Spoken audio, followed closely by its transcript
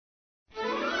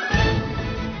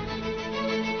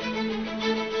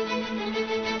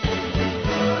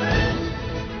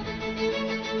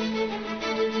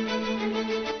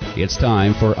It's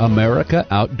time for America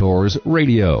Outdoors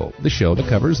Radio, the show that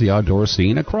covers the outdoor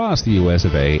scene across the U.S.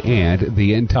 of A. and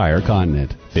the entire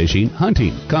continent. Fishing,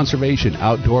 hunting, conservation,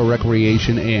 outdoor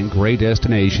recreation, and great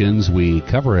destinations. We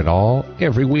cover it all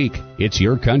every week. It's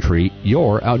your country,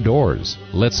 your outdoors.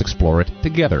 Let's explore it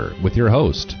together with your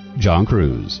host, John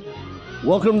Cruz.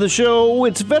 Welcome to the show.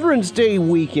 It's Veterans Day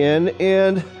weekend,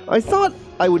 and I thought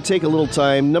I would take a little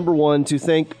time, number one, to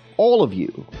thank all of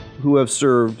you who have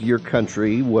served your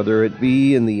country, whether it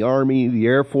be in the Army, the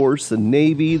Air Force, the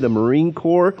Navy, the Marine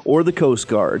Corps, or the Coast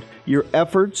Guard. Your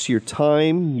efforts, your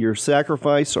time, your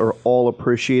sacrifice are all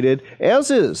appreciated, as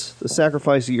is the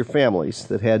sacrifice of your families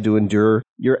that had to endure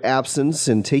your absence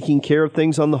and taking care of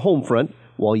things on the home front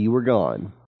while you were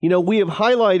gone. You know, we have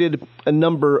highlighted a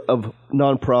number of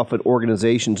nonprofit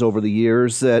organizations over the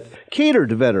years that cater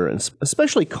to veterans,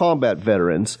 especially combat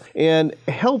veterans, and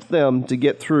help them to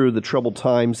get through the troubled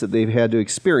times that they've had to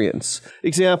experience.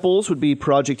 Examples would be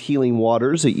Project Healing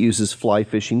Waters that uses fly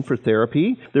fishing for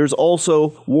therapy. There's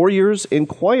also Warriors in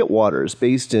Quiet Waters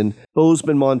based in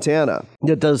Bozeman, Montana,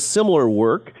 that does similar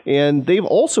work, and they've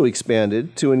also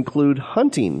expanded to include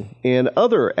hunting and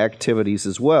other activities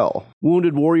as well.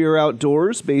 Wounded Warrior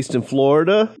Outdoors based in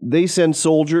Florida, they send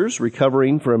soldiers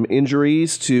recovering from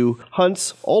injuries to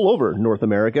hunts all over North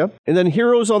America. And then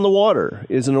Heroes on the Water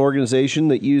is an organization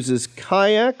that uses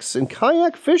kayaks and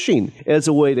kayak fishing as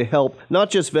a way to help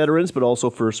not just veterans, but also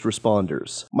first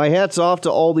responders. My hat's off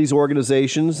to all these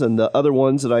organizations and the other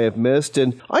ones that I have missed,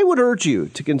 and I would urge you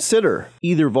to consider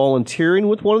either volunteering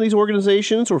with one of these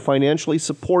organizations or financially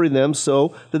supporting them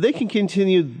so that they can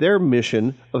continue their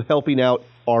mission of helping out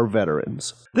our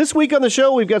veterans. This week on the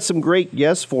show, we've got some great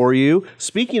guests for you.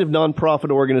 Speaking of nonprofit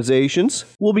organizations,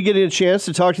 we'll be getting a chance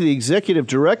to talk to the executive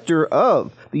director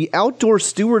of the Outdoor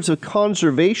Stewards of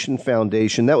Conservation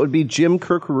Foundation. That would be Jim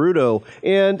Curcarudo.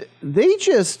 And they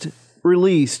just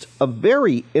released a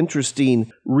very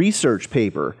interesting research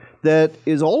paper that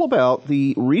is all about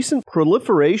the recent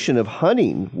proliferation of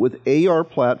hunting with AR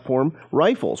platform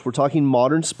rifles. We're talking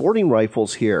modern sporting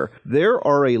rifles here. There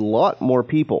are a lot more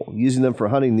people using them for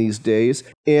hunting these days,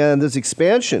 and this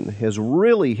expansion has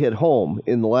really hit home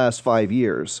in the last 5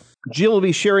 years. Jim will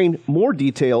be sharing more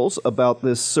details about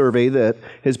this survey that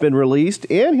has been released,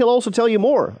 and he'll also tell you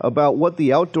more about what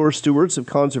the Outdoor Stewards of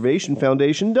Conservation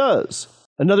Foundation does.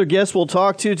 Another guest we'll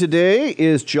talk to today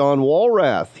is John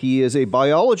Walrath. He is a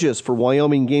biologist for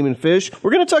Wyoming Game and Fish.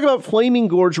 We're going to talk about Flaming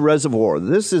Gorge Reservoir.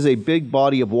 This is a big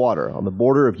body of water on the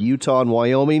border of Utah and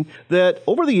Wyoming that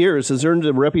over the years has earned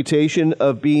a reputation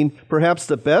of being perhaps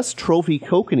the best trophy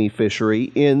kokanee fishery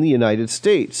in the United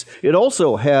States. It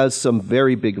also has some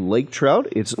very big lake trout.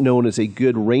 It's known as a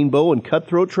good rainbow and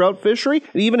cutthroat trout fishery.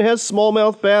 It even has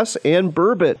smallmouth bass and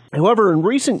burbot. However, in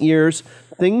recent years,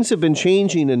 things have been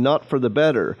changing and not for the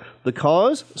better. The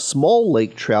cause? Small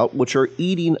lake trout, which are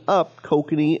eating up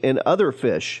kokanee and other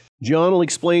fish. John will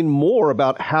explain more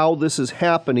about how this is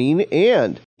happening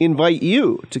and invite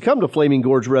you to come to Flaming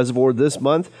Gorge Reservoir this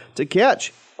month to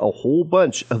catch a whole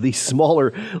bunch of these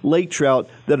smaller lake trout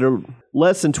that are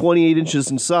less than 28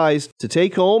 inches in size to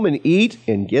take home and eat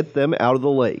and get them out of the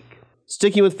lake.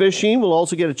 Sticking with fishing, we'll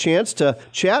also get a chance to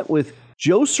chat with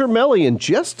Joe Cermele in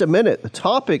just a minute. The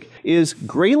topic is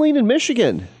grayling in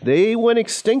Michigan. They went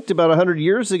extinct about 100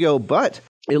 years ago, but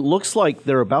it looks like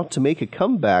they're about to make a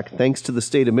comeback thanks to the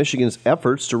state of Michigan's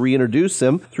efforts to reintroduce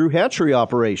them through hatchery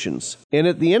operations. And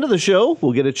at the end of the show,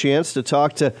 we'll get a chance to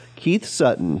talk to Keith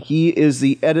Sutton. He is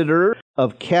the editor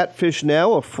of Catfish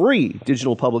Now, a free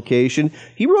digital publication.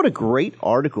 He wrote a great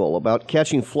article about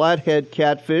catching flathead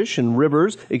catfish in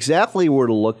rivers, exactly where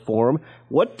to look for them,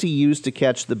 what to use to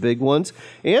catch the big ones,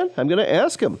 and I'm going to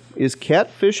ask him, is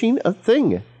catfishing a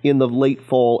thing in the late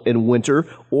fall and winter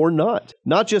or not?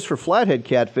 Not just for flathead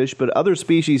catfish, but other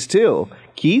species too.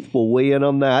 Keith will weigh in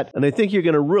on that, and I think you're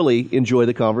going to really enjoy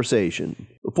the conversation.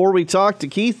 Before we talk to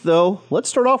Keith, though, let's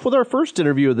start off with our first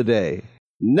interview of the day.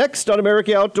 Next on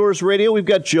America Outdoors Radio, we've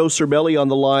got Joe Cermele on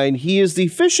the line. He is the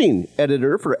fishing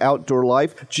editor for Outdoor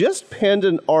Life. Just penned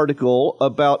an article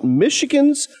about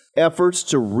Michigan's efforts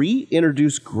to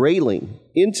reintroduce grayling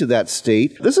into that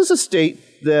state. This is a state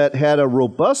that had a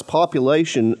robust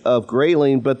population of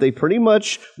grayling, but they pretty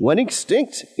much went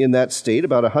extinct in that state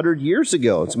about 100 years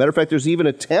ago. As a matter of fact, there's even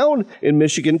a town in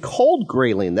Michigan called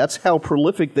Grayling. That's how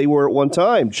prolific they were at one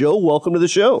time. Joe, welcome to the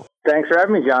show. Thanks for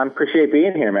having me, John. Appreciate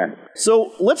being here, man.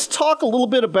 So let's talk a little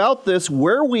bit about this.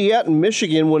 Where are we at in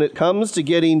Michigan when it comes to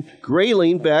getting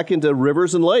grayling back into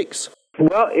rivers and lakes?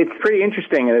 Well, it's pretty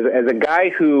interesting. As a guy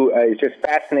who is just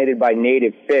fascinated by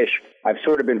native fish, I've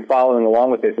sort of been following along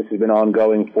with this. This has been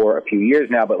ongoing for a few years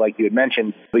now, but like you had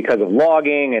mentioned, because of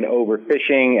logging and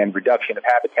overfishing and reduction of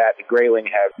habitat, the grayling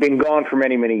have been gone for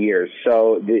many, many years.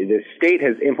 So the state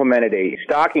has implemented a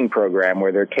stocking program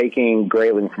where they're taking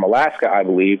grayling from Alaska, I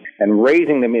believe, and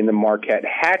raising them in the Marquette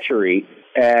hatchery.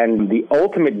 And the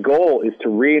ultimate goal is to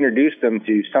reintroduce them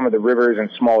to some of the rivers and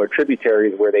smaller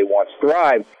tributaries where they once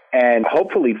thrived, and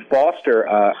hopefully foster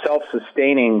a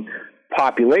self-sustaining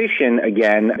population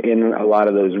again in a lot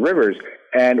of those rivers.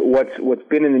 And what's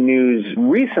been in the news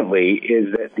recently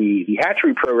is that the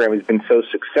hatchery program has been so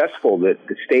successful that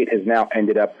the state has now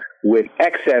ended up with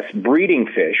excess breeding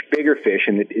fish, bigger fish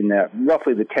in the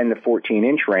roughly the 10 to 14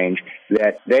 inch range,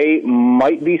 that they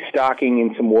might be stocking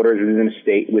in some waters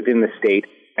within the state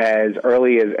as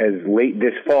early as late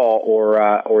this fall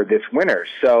or this winter.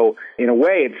 So in a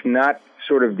way, it's not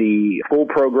sort of the full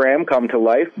program come to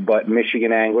life, but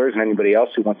Michigan anglers and anybody else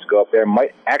who wants to go up there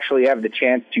might actually have the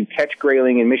chance to catch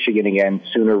grayling in Michigan again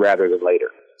sooner rather than later.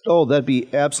 Oh, that'd be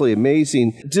absolutely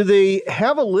amazing. Do they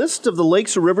have a list of the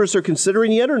lakes or rivers they're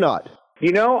considering yet or not?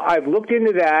 You know, I've looked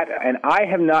into that, and I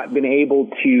have not been able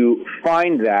to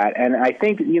find that. And I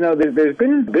think, there's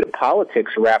been a bit of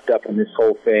politics wrapped up in this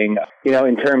whole thing,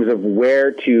 in terms of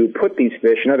where to put these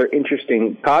fish. Another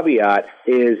interesting caveat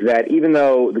is that even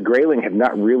though the grayling have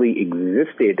not really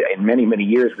existed in many, many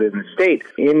years within the state,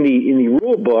 in the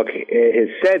rule book, it is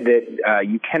said that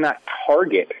you cannot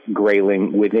target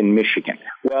grayling within Michigan.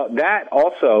 Well, that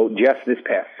also, just this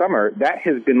past summer, that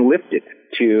has been lifted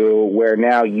to where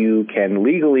now you can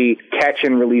legally catch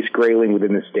and release grayling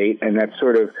within the state, and that's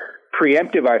sort of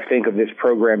preemptive, I think, of this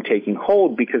program taking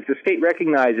hold, because the state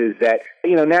recognizes that,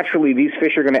 naturally these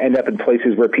fish are going to end up in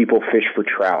places where people fish for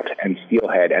trout and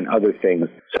steelhead and other things.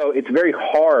 So it's very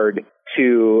hard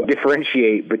to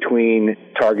differentiate between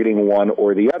targeting one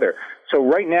or the other. So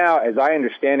right now, as I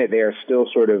understand it, they are still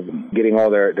sort of getting all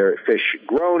their fish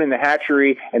grown in the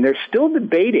hatchery, and they're still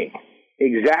debating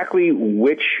exactly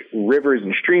which rivers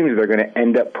and streams they're going to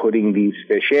end up putting these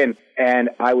fish in.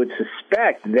 And I would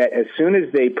suspect that as soon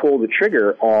as they pull the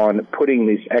trigger on putting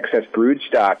these excess brood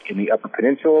stock in the Upper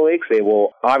Peninsula lakes, they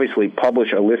will obviously publish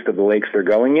a list of the lakes they're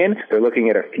going in. They're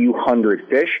looking at a few hundred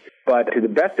fish. But to the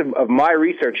best of my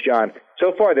research, John,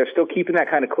 so far they're still keeping that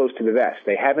kind of close to the vest.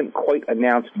 They haven't quite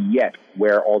announced yet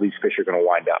where all these fish are going to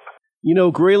wind up.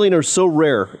 Grayling are so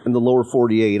rare in the lower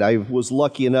 48. I was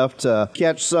lucky enough to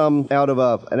catch some out of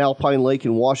an alpine lake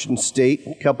in Washington State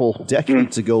a couple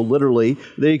decades ago, literally.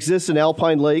 They exist in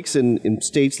alpine lakes in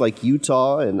states like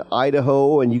Utah and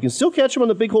Idaho, and you can still catch them on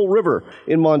the Big Hole River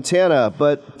in Montana.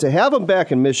 But to have them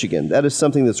back in Michigan, that is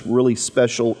something that's really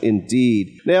special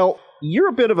indeed. Now, you're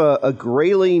a bit of a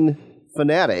grayling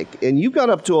fanatic, and you've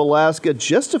gone up to Alaska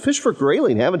just to fish for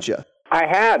grayling, haven't you? I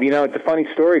have. It's a funny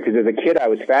story because as a kid I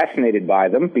was fascinated by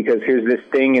them, because here's this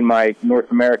thing in my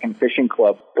North American Fishing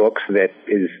Club books that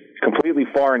is completely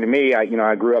foreign to me.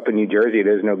 I grew up in New Jersey.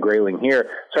 There's no grayling here.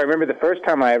 So I remember the first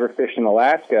time I ever fished in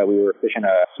Alaska, we were fishing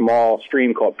a small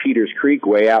stream called Peters Creek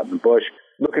way out in the bush,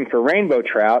 looking for rainbow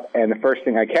trout, and the first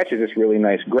thing I catch is this really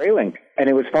nice grayling. And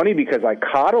it was funny because I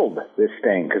coddled this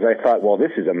thing because I thought, well,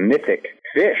 this is a mythic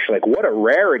fish. Like, what a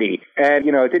rarity. And,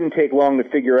 it didn't take long to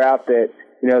figure out that,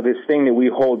 this thing that we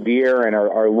hold dear and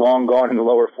are long gone in the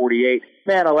lower 48,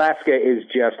 man, Alaska is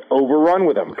just overrun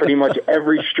with them. Pretty much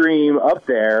every stream up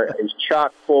there is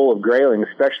chock full of grayling,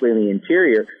 especially in the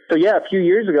interior. So, yeah, a few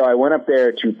years ago, I went up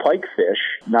there to pike fish,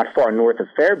 not far north of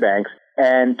Fairbanks,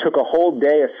 and took a whole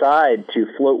day aside to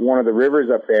float one of the rivers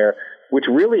up there, which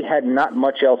really had not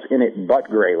much else in it but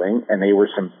grayling, and they were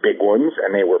some big ones,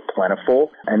 and they were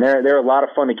plentiful, and they're a lot of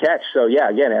fun to catch. So, yeah,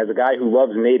 again, as a guy who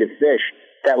loves native fish,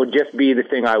 that would just be the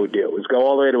thing I would do, is go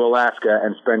all the way to Alaska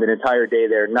and spend an entire day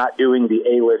there not doing the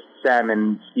A-list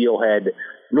salmon, steelhead,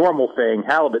 normal thing,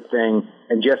 halibut thing,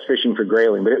 and just fishing for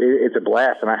grayling. But it's a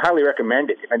blast, and I highly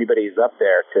recommend it if anybody is up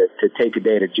there to take a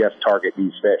day to just target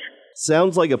these fish.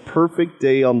 Sounds like a perfect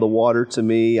day on the water to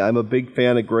me. I'm a big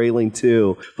fan of grayling,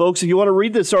 too. Folks, if you want to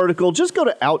read this article, just go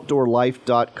to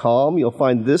OutdoorLife.com. You'll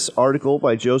find this article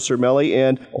by Joe Cermele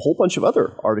and a whole bunch of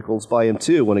other articles by him,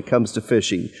 too, when it comes to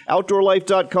fishing.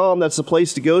 OutdoorLife.com, that's the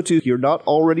place to go to. If you're not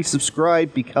already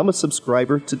subscribed, become a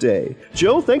subscriber today.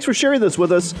 Joe, thanks for sharing this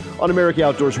with us on America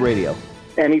Outdoors Radio.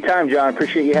 Anytime, John.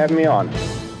 Appreciate you having me on.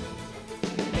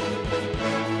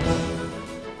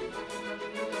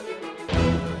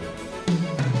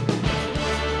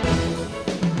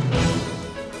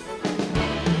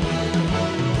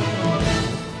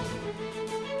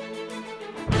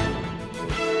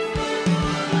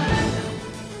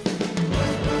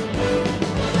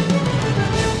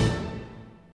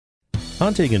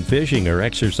 Hunting and fishing are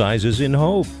exercises in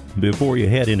hope. Before you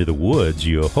head into the woods,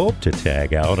 you hope to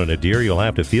tag out on a deer you'll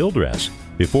have to field dress.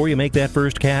 Before you make that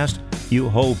first cast, you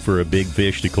hope for a big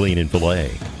fish to clean and fillet.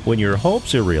 When your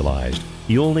hopes are realized,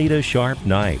 you'll need a sharp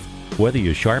knife. Whether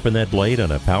you sharpen that blade on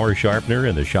a power sharpener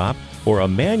in the shop or a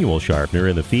manual sharpener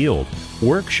in the field,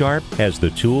 WorkSharp has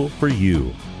the tool for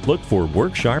you. Look for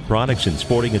WorkSharp products in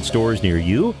sporting goods stores near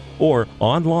you or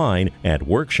online at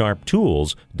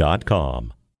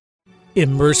WorkSharpTools.com.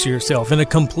 Immerse yourself in a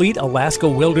complete Alaska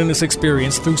wilderness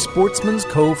experience through Sportsman's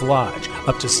Cove Lodge.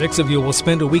 Up to 6 of you will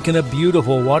spend a week in a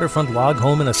beautiful waterfront log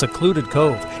home in a secluded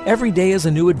cove. Every day is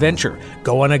a new adventure.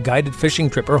 Go on a guided fishing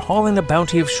trip or haul in a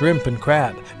bounty of shrimp and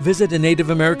crab. Visit a Native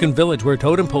American village where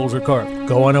totem poles are carved.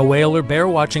 Go on a whale or bear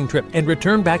watching trip and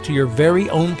return back to your very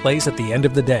own place at the end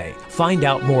of the day. Find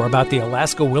out more about the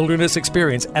Alaska Wilderness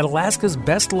Experience at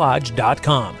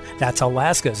alaskasbestlodge.com. That's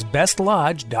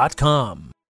alaskasbestlodge.com.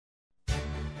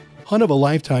 Hunt of a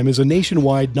Lifetime is a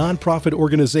nationwide nonprofit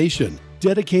organization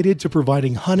dedicated to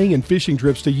providing hunting and fishing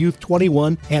trips to youth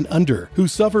 21 and under who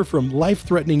suffer from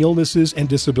life-threatening illnesses and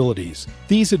disabilities.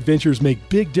 These adventures make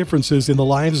big differences in the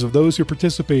lives of those who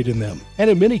participate in them, and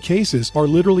in many cases are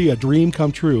literally a dream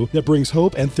come true that brings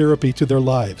hope and therapy to their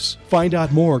lives. Find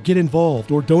out more, get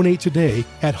involved, or donate today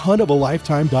at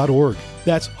huntofaLifetime.org.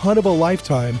 That's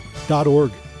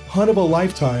huntofaLifetime.org.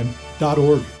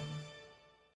 huntofaLifetime.org.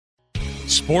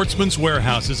 Sportsman's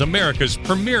Warehouse is America's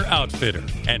premier outfitter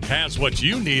and has what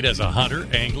you need as a hunter,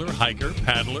 angler, hiker,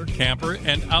 paddler, camper,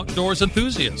 and outdoors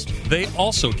enthusiast. They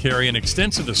also carry an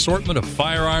extensive assortment of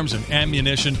firearms and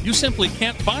ammunition you simply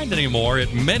can't find anymore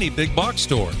at many big box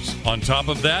stores. On top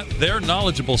of that, their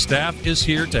knowledgeable staff is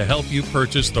here to help you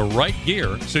purchase the right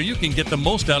gear so you can get the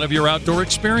most out of your outdoor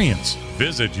experience.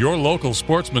 Visit your local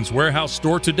Sportsman's Warehouse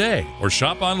store today or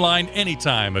shop online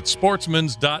anytime at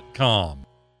sportsmans.com.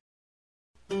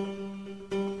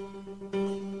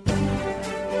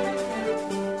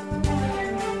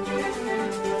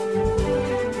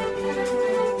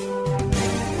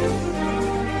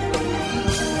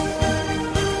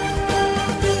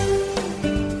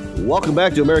 Welcome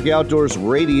back to America Outdoors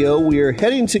Radio. We are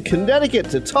heading to Connecticut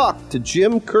to talk to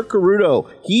Jim Curcarudo.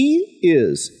 He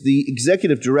is the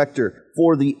executive director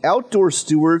for the Outdoor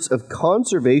Stewards of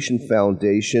Conservation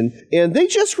Foundation, and they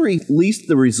just released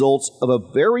the results of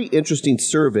a very interesting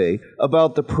survey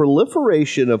about the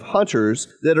proliferation of hunters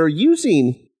that are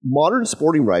using modern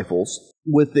sporting rifles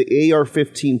with the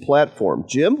AR-15 platform.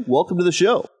 Jim, welcome to the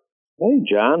show. Hey,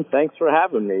 John. Thanks for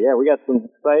having me. Yeah, we got some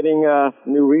exciting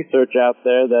new research out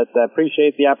there that I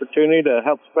appreciate the opportunity to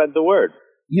help spread the word.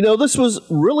 You know, this was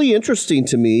really interesting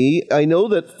to me. I know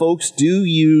that folks do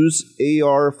use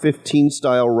AR-15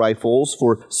 style rifles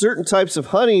for certain types of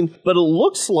hunting, but it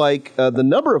looks like the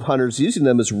number of hunters using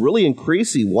them is really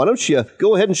increasing. Why don't you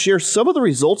go ahead and share some of the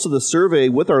results of the survey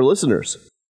with our listeners?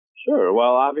 Sure.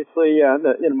 Well, obviously,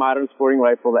 in modern sporting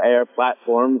rifle, the AR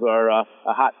platforms are a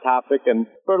hot topic, and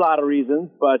for a lot of reasons.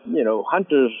 But,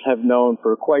 hunters have known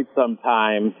for quite some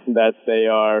time that they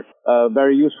are a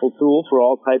very useful tool for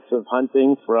all types of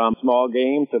hunting, from small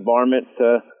game to varmint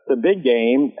to big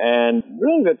game. And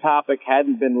really the topic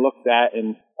hadn't been looked at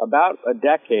in about a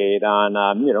decade on,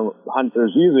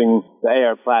 hunters using the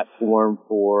AR platform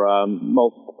for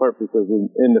multiple purposes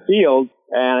in the field.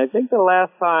 And I think the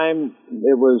last time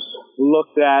it was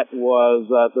looked at was,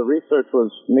 the research was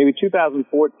maybe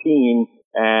 2014,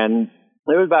 and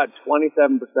there was about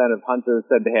 27% of hunters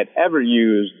said they had ever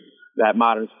used that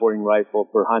modern sporting rifle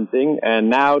for hunting. And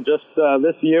now just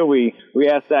this year we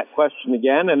asked that question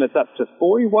again, and it's up to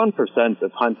 41%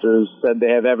 of hunters said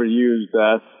they have ever used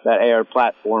that AR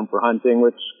platform for hunting,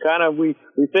 which kind of we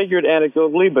figured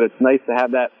anecdotally, but it's nice to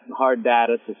have that hard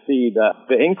data to see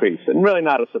the increase. And really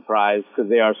not a surprise because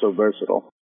they are so versatile.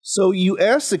 So you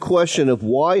asked the question of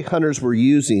why hunters were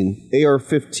using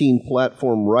AR-15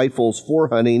 platform rifles for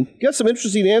hunting. Got some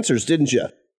interesting answers, didn't you?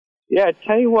 Yeah, I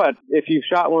tell you what, if you've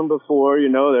shot one before,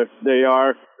 they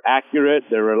are accurate,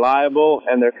 they're reliable,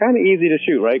 and they're kind of easy to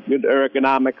shoot, right? Good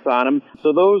ergonomics on them.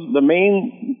 So the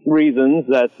main reasons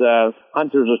that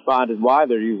hunters responded why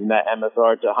they're using that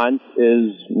MSR to hunt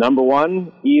is, number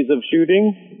one, ease of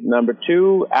shooting, number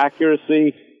two,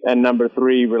 accuracy, and number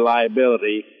three,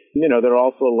 reliability. They're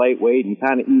also lightweight and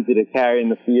kind of easy to carry in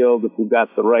the field if you've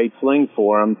got the right sling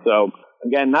for them. So,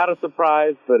 again, not a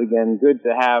surprise, but again, good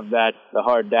to have the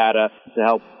hard data to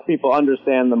help people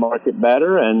understand the market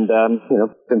better and,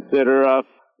 consider,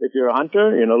 if you're a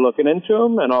hunter, looking into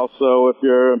them. And also, if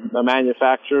you're a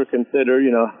manufacturer, consider,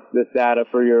 this data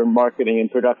for your marketing and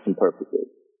production purposes.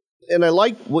 And I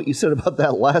like what you said about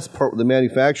that last part with the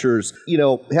manufacturers. You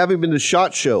know, having been to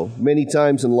SHOT Show many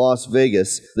times in Las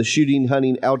Vegas, the Shooting,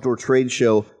 Hunting, Outdoor Trade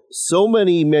Show, so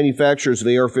many manufacturers of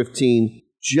AR-15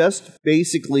 just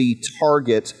basically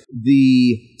target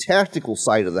the tactical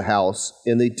side of the house,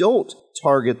 and they don't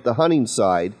target the hunting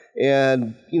side.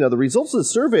 And, you know, the results of the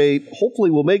survey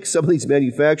hopefully will make some of these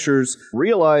manufacturers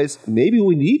realize maybe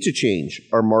we need to change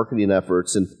our marketing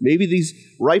efforts, and maybe these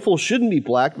rifles shouldn't be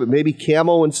black, but maybe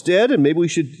camo instead, and maybe we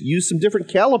should use some different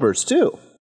calibers too.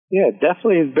 Yeah,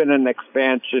 definitely has been an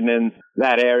expansion in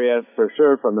that area for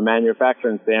sure from the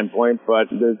manufacturing standpoint,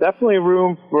 but there's definitely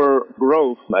room for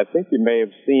growth. I think you may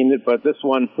have seen it, but this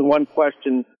one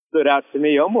question stood out to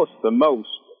me almost the most.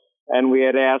 And we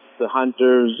had asked the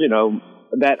hunters, you know,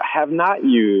 that have not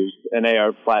used an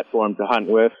AR platform to hunt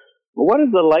with, what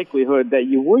is the likelihood that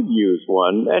you would use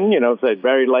one? And, you know, said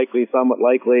very likely, somewhat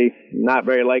likely, not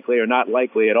very likely, or not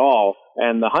likely at all.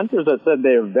 And the hunters that said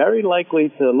they're very likely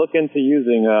to look into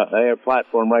using an AR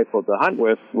platform rifle to hunt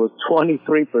with was 23%.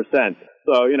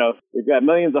 So, you know, we've got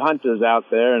millions of hunters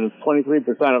out there, and if 23%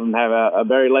 of them have a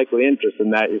very likely interest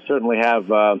in that, you certainly have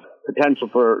potential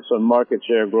for some market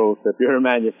share growth if you're a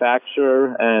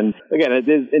manufacturer. And again, it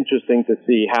is interesting to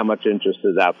see how much interest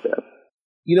is out there.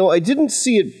 You know, I didn't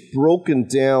see it broken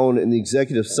down in the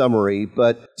executive summary,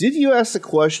 but did you ask the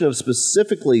question of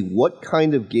specifically what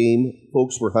kind of game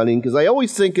folks were hunting? Because I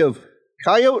always think of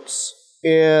coyotes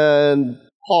and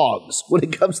hogs when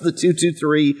it comes to the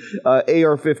 223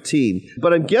 AR-15.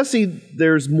 But I'm guessing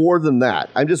there's more than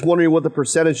that. I'm just wondering what the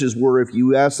percentages were if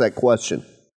you asked that question.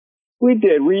 We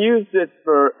did. We used it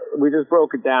we just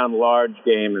broke it down large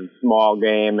game and small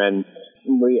game, and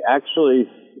we actually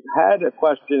had a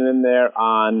question in there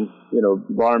on, you know,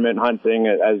 varmint hunting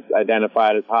as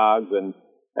identified as hogs and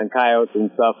coyotes and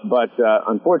stuff, but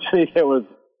unfortunately there was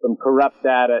some corrupt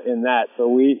data in that, so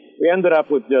we ended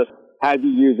up with just had you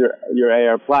use your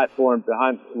AR platform to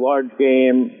hunt large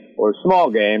game or small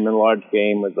game, and large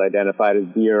game was identified as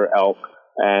deer, elk,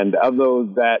 and of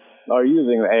those that are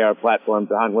using the AR platform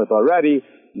to hunt with already,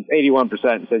 81%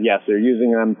 said yes, they're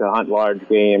using them to hunt large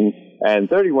game, and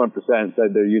 31%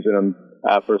 said they're using them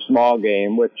for small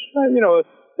game, which, you know,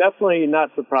 definitely not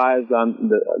surprised on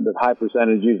the high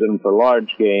percentage using them for large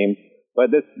game.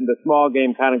 But the small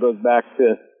game kind of goes back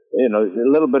to, you know, a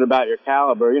little bit about your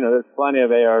caliber. You know, there's plenty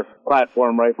of AR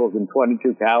platform rifles in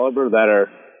 .22 caliber that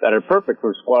are perfect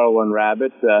for squirrel and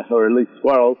rabbit, or at least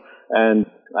squirrels. And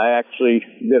I actually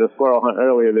did a squirrel hunt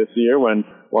earlier this year when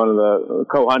one of the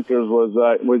co-hunters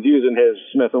was using his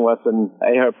Smith & Wesson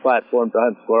AR platform to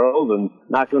hunt squirrels and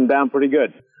knocked them down pretty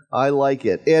good. I like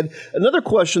it. And another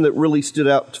question that really stood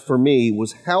out for me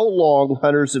was how long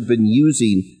hunters have been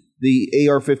using the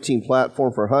AR-15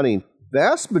 platform for hunting.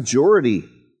 Vast majority,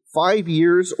 5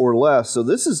 years or less. So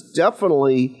this is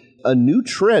definitely a new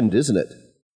trend, isn't it?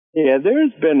 Yeah,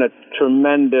 there's been a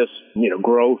tremendous, you know,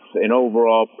 growth in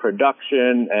overall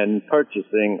production and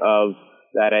purchasing of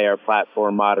that AR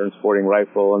platform modern sporting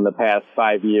rifle in the past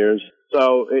 5 years.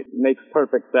 So it makes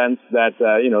perfect sense that,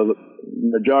 you know, the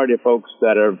majority of folks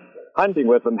that are hunting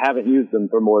with them haven't used them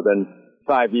for more than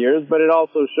 5 years. But it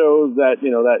also shows that,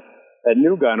 you know, that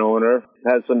new gun owner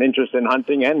has some interest in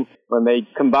hunting. And when they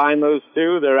combine those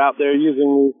two, they're out there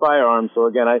using these firearms. So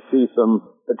again, I see some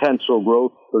potential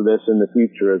growth for this in the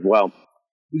future as well.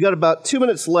 We got about 2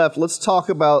 minutes left. Let's talk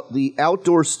about the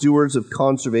Outdoor Stewards of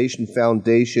Conservation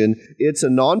Foundation. It's a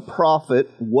nonprofit.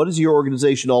 What is your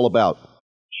organization all about?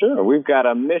 Sure. We've got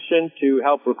a mission to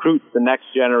help recruit the next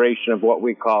generation of what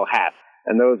we call HATs.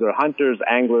 And those are hunters,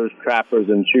 anglers, trappers,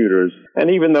 and shooters. And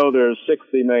even though there's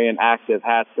 60 million active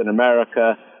HATs in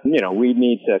America, you know, we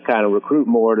need to kind of recruit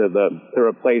more to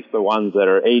replace the ones that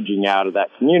are aging out of that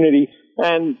community.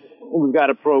 And we've got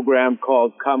a program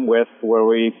called Come With, where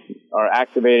we are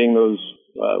activating those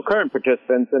current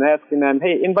participants and asking them,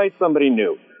 hey, invite somebody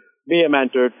new. Be a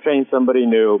mentor, train somebody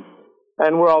new.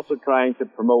 And we're also trying to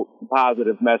promote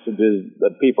positive messages,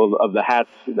 the people of the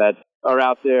HATs that are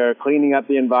out there cleaning up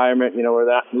the environment. You know, we're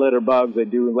not litter bugs. They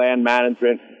do land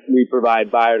management. We provide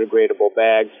biodegradable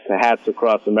bags to HATs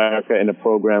across America in a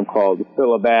program called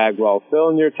Fill a Bag While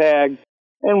Filling Your Tag.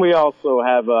 And we also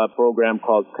have a program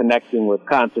called Connecting with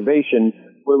Conservation,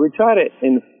 where we try to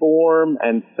inform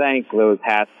and thank those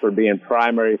HATs for being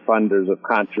primary funders of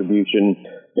contribution.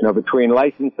 You know, between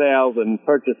license sales and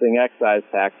purchasing excise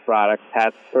tax products,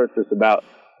 HATs purchase about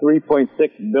 $3.6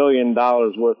 billion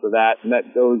worth of that, and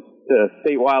that goes to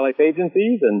state wildlife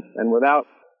agencies, and without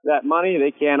that money,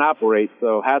 they can't operate.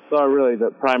 So HATs are really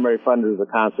the primary funders of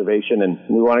conservation, and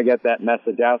we want to get that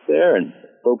message out there, and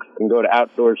folks can go to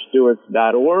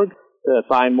outdoorstewards.org to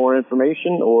find more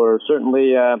information, or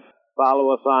certainly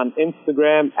follow us on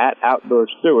Instagram at Outdoor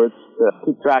Stewards to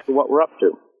keep track of what we're up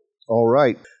to. All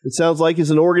right. It sounds like it's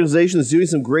an organization that's doing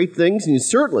some great things, and you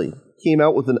certainly came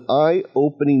out with an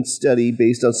eye-opening study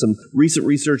based on some recent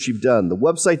research you've done. The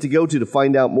website to go to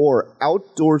find out more,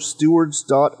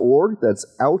 outdoorstewards.org. That's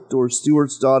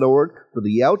outdoorstewards.org for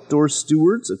the Outdoor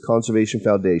Stewards of Conservation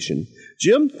Foundation.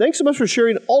 Jim, thanks so much for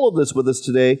sharing all of this with us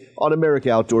today on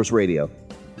America Outdoors Radio.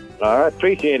 All right.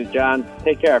 Appreciate it, John.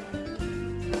 Take care.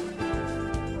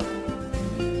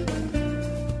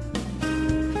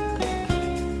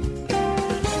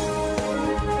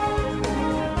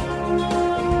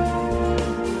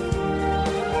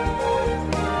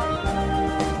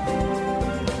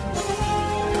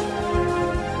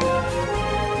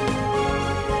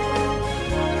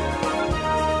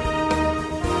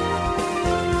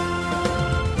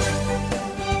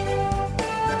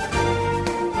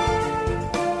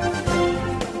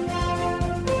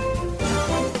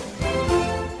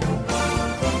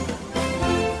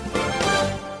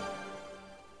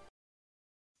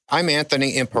 I'm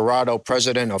Anthony Imperato,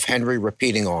 president of Henry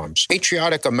Repeating Arms.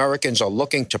 Patriotic Americans are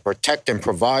looking to protect and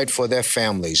provide for their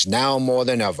families now more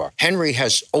than ever. Henry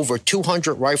has over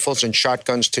 200 rifles and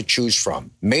shotguns to choose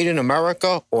from, made in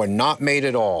America or not made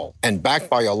at all, and backed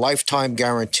by a lifetime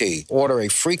guarantee. Order a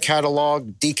free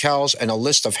catalog, decals, and a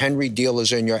list of Henry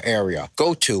dealers in your area.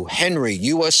 Go to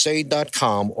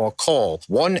henryusa.com or call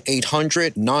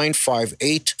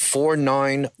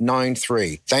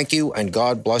 1-800-958-4993. Thank you, and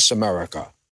God bless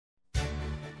America.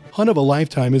 Hunt of a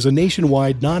Lifetime is a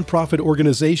nationwide nonprofit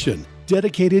organization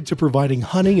dedicated to providing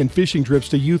hunting and fishing trips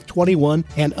to youth 21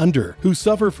 and under who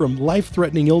suffer from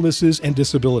life-threatening illnesses and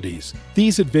disabilities.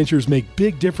 These adventures make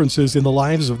big differences in the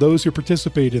lives of those who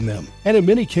participate in them, and in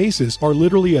many cases are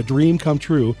literally a dream come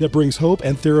true that brings hope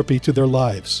and therapy to their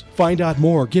lives. Find out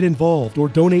more, get involved, or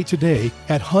donate today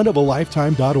at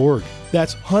huntofalifetime.org.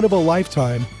 That's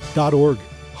huntofalifetime.org.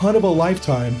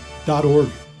 huntofalifetime.org.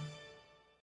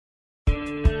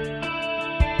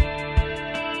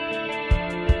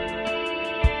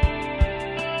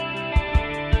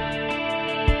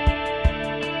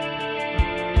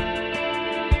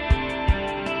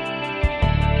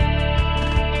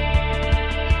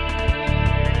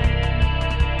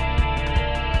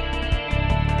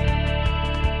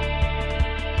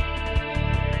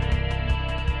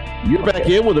 You're back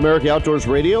in with America Outdoors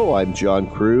Radio. I'm John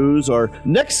Cruz. Our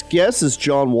next guest is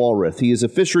John Walrath. He is a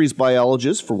fisheries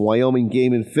biologist for Wyoming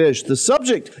Game and Fish. The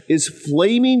subject is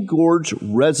Flaming Gorge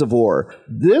Reservoir.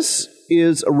 This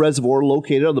is a reservoir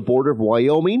located on the border of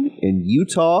Wyoming and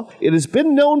Utah. It has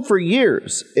been known for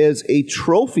years as a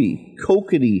trophy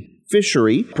kokanee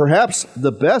fishery, perhaps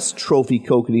the best trophy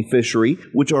kokanee fishery,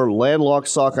 which are landlocked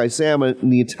sockeye salmon in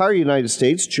the entire United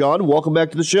States. John, welcome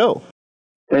back to the show.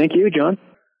 Thank you, John.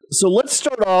 So let's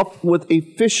start off with a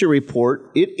fishery report.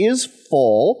 It is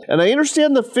fall, and I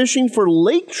understand the fishing for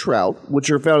lake trout, which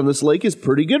are found in this lake, is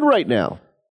pretty good right now.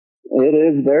 It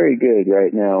is very good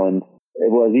right now, and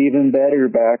it was even better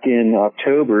back in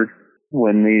October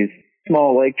when these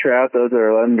small lake trout, those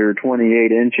are under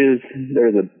 28 inches,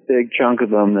 there's a big chunk of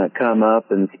them that come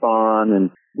up and spawn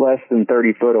in less than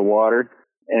 30 foot of water.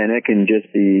 And it can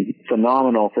just be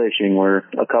phenomenal fishing where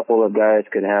a couple of guys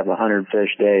could have 100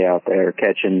 fish day out there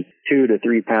catching 2 to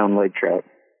 3 pound lake trout.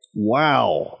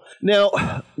 Wow. Now,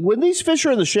 when these fish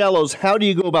are in the shallows, how do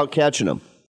you go about catching them?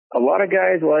 A lot of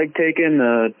guys like taking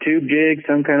a tube jig,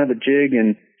 some kind of a jig,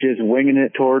 and just winging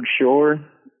it towards shore.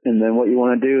 And then what you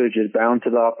want to do is just bounce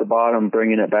it off the bottom,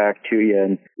 bringing it back to you.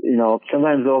 And, you know,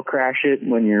 sometimes they'll crash it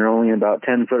when you're only about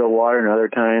 10 foot of water, and other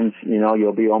times, you know,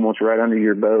 you'll be almost right under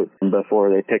your boat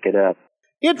before they pick it up.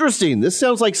 Interesting. This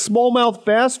sounds like smallmouth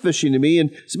bass fishing to me.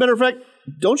 And as a matter of fact,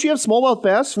 don't you have smallmouth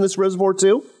bass from this reservoir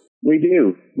too? We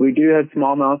do. We do have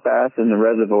smallmouth bass in the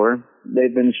reservoir.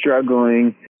 They've been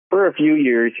struggling for a few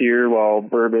years here while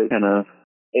burbot kind of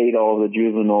ate all the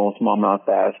juvenile smallmouth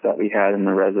bass that we had in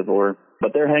the reservoir.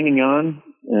 But they're hanging on,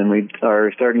 and we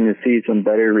are starting to see some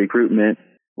better recruitment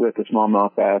with the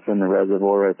smallmouth bass in the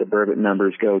reservoir as the burbot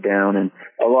numbers go down. And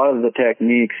a lot of the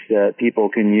techniques that people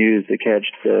can use to catch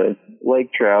the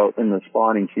lake trout in the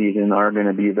spawning season are going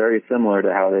to be very similar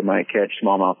to how they might catch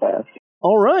smallmouth bass.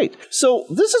 All right. So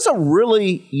this is a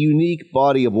really unique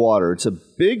body of water. It's a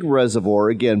big reservoir,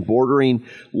 again, bordering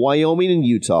Wyoming and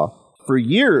Utah. For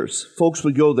years, folks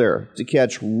would go there to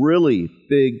catch really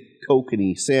big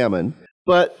kokanee salmon.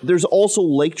 But there's also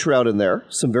lake trout in there,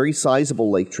 some very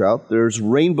sizable lake trout. There's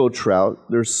rainbow trout.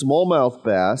 There's smallmouth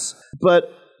bass.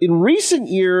 But in recent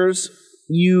years,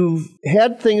 you've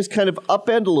had things kind of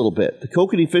upend a little bit. The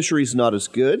kokanee fishery is not as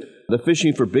good. The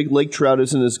fishing for big lake trout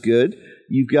isn't as good.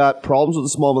 You've got problems with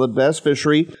the smallmouth bass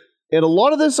fishery. And a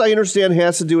lot of this, I understand,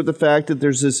 has to do with the fact that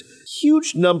there's this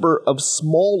huge number of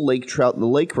small lake trout in the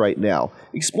lake right now.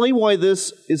 Explain why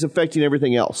this is affecting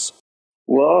everything else.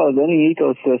 Well, as any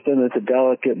ecosystem, it's a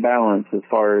delicate balance as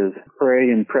far as prey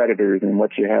and predators and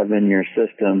what you have in your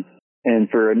system. And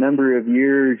for a number of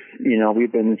years,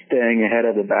 we've been staying ahead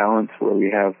of the balance where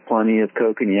we have plenty of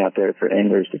kokanee out there for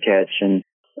anglers to catch. And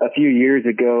a few years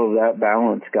ago, that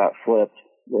balance got flipped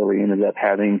where we ended up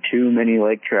having too many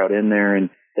lake trout in there, and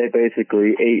they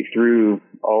basically ate through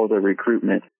all the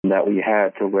recruitment that we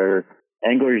had, to where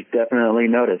anglers definitely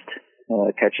noticed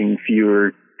catching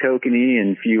fewer kokanee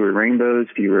and fewer rainbows,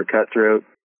 fewer cutthroat.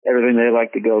 Everything they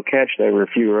like to go catch, there were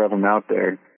fewer of them out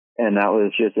there. And that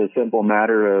was just a simple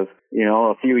matter of,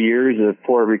 a few years of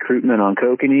poor recruitment on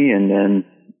kokanee, and then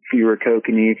fewer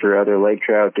kokanee for other lake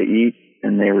trout to eat.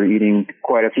 And they were eating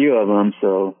quite a few of them,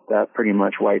 so that pretty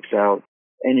much wipes out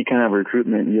any kind of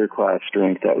recruitment year class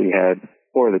strength that we had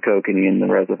for the kokanee in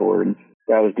the reservoir. And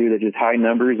that was due to just high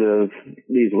numbers of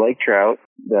these lake trout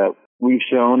that we've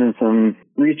shown in some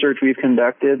research we've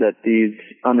conducted that these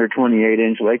under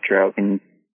 28-inch lake trout can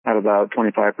have about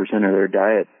 25% of their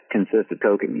diet consists of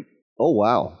kokanee. Oh,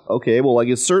 wow. Okay, well, I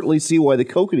can certainly see why the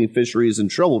kokanee fishery is in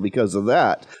trouble because of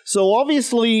that. So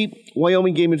obviously,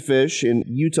 Wyoming Game and Fish and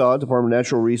Utah Department of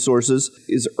Natural Resources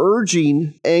is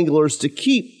urging anglers to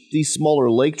keep these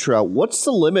smaller lake trout. What's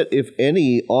the limit, if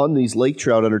any, on these lake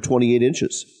trout under 28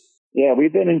 inches? Yeah,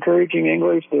 we've been encouraging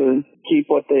anglers to keep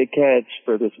what they catch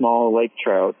for the small lake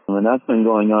trout. And that's been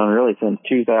going on really since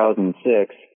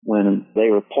 2006 when they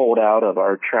were pulled out of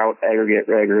our trout aggregate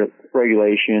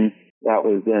regulation. That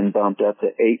was then bumped up to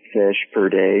 8 fish per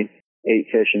day, 8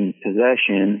 fish in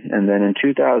possession. And then in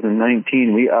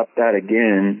 2019, we upped that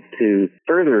again to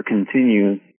further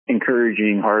continue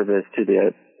encouraging harvest to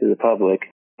the public.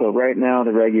 So right now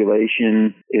the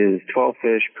regulation is 12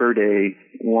 fish per day,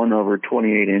 1 over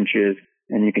 28 inches,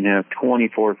 and you can have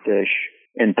 24 fish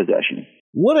in possession.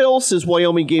 What else is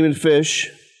Wyoming Game and Fish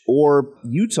or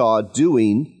Utah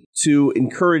doing to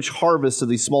encourage harvest of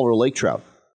these smaller lake trout?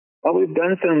 Well, we've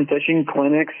done some fishing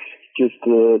clinics just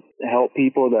to help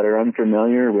people that are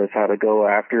unfamiliar with how to go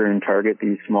after and target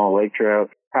these small lake trout,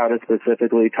 how to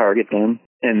specifically target them.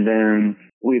 And then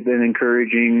we've been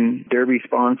encouraging derby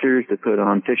sponsors to put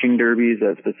on fishing derbies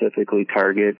that specifically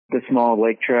target the small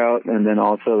lake trout, and then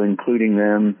also including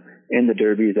them in the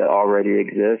derbies that already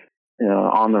exist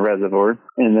on the reservoir.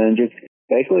 And then just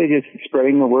basically just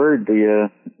spreading the word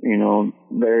via,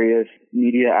 various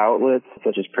media outlets,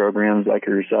 such as programs like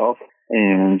yourself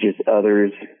and just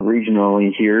others regionally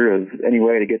here, of any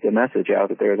way to get the message out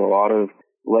that there's a lot of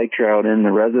lake trout in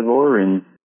the reservoir and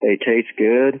they taste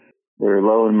good, they're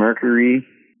low in mercury,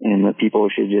 and that people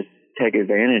should just take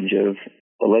advantage of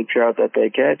the lake trout that they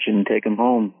catch and take them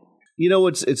home.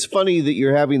 It's funny that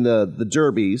you're having the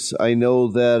derbies. I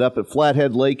know that up at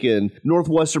Flathead Lake in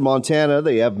northwestern Montana,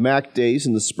 they have MAC days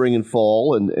in the spring and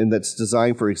fall, and that's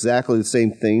designed for exactly the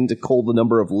same thing, to cull the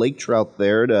number of lake trout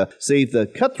there to save the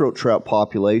cutthroat trout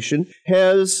population.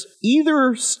 Has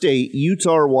either state,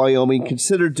 Utah or Wyoming,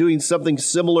 considered doing something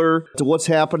similar to what's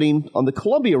happening on the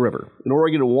Columbia River in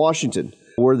Oregon and Washington,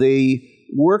 where they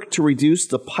work to reduce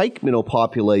the pike minnow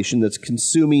population that's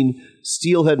consuming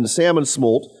steelhead and salmon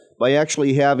smolt by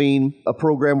actually having a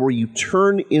program where you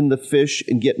turn in the fish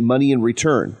and get money in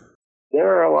return? There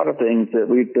are a lot of things that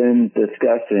we've been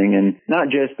discussing, and not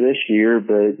just this year,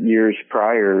 but years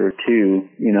prior to,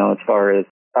 as far as,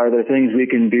 are there things we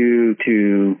can do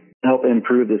to help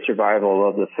improve the survival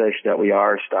of the fish that we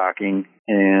are stocking,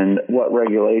 and what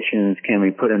regulations can we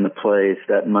put into place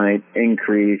that might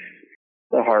increase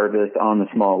the harvest on the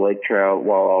small lake trout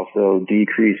while also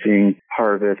decreasing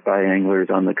harvest by anglers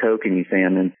on the kokanee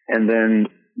salmon. And then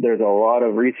there's a lot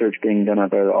of research being done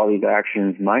out there that all these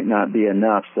actions might not be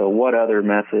enough. So what other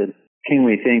method can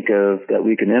we think of that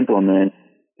we can implement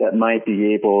that might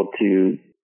be able to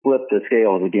flip the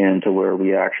scales again to where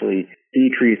we actually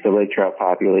decrease the lake trout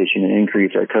population and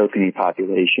increase our kokanee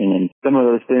population? And some of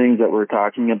those things that we're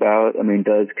talking about,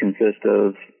 does consist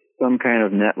of some kind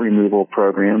of net removal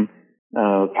program,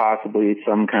 possibly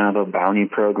some kind of a bounty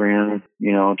program,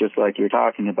 just like you're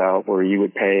talking about, where you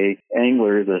would pay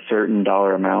anglers a certain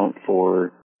dollar amount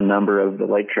for the number of the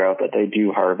lake trout that they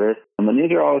do harvest. And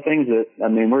these are all the things that,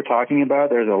 we're talking about.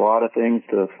 There's a lot of things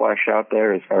to flesh out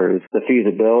there as far as the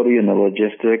feasibility and the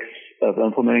logistics of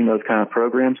implementing those kind of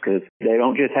programs, because they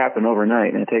don't just happen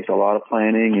overnight, and it takes a lot of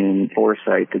planning and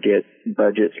foresight to get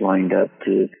budgets lined up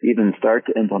to even start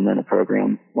to implement a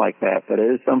program like that. But it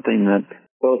is something that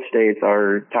both states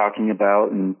are talking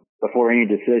about, and before any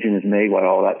decision is made,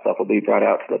 all that stuff will be brought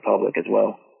out to the public as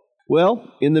well.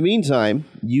 Well, in the meantime,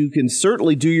 you can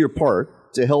certainly do your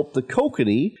part to help the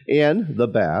kokanee and the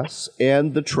bass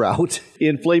and the trout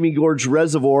in Flaming Gorge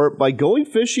Reservoir by going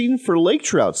fishing for lake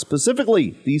trout,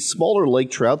 specifically these smaller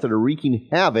lake trout that are wreaking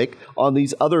havoc on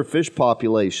these other fish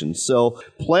populations. So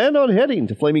plan on heading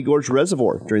to Flaming Gorge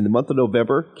Reservoir during the month of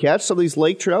November. Catch some of these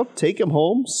lake trout, take them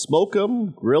home, smoke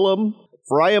them, grill them,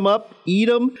 fry them up, eat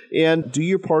them, and do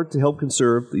your part to help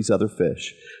conserve these other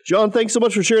fish. John, thanks so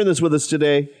much for sharing this with us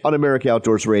today on America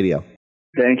Outdoors Radio.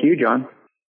 Thank you, John.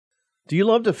 Do you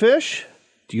love to fish?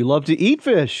 Do you love to eat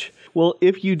fish? Well,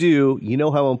 if you do, you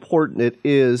know how important it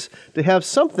is to have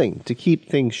something to keep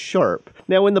things sharp.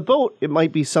 Now, in the boat, it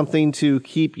might be something to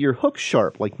keep your hook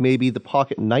sharp, like maybe the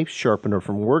pocket knife sharpener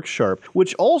from WorkSharp,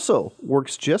 which also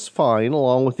works just fine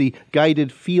along with the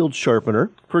guided field sharpener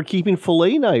for keeping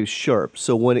fillet knives sharp.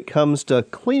 So when it comes to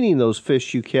cleaning those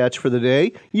fish you catch for the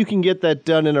day, you can get that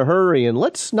done in a hurry. And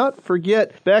let's not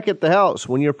forget, back at the house,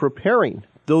 when you're preparing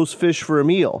those fish for a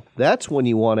meal, that's when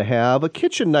you want to have a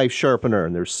kitchen knife sharpener,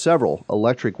 and there's several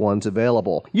electric ones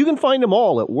available. You can find them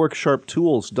all at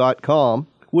WorkSharpTools.com,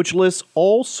 which lists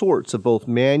all sorts of both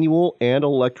manual and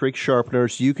electric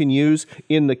sharpeners you can use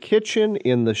in the kitchen,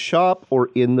 in the shop, or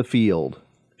in the field.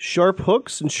 Sharp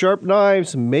hooks and sharp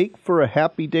knives make for a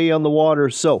happy day on the water,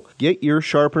 so get your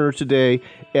sharpener today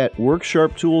at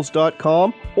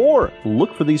WorkSharpTools.com or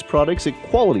look for these products at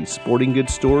quality sporting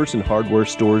goods stores and hardware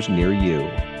stores near you.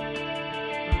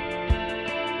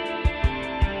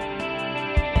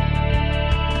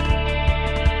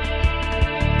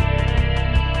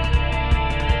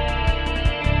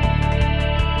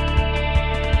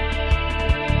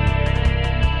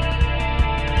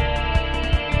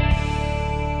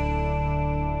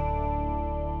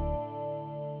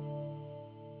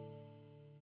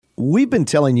 We've been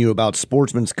telling you about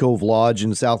Sportsman's Cove Lodge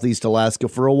in Southeast Alaska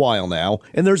for a while now,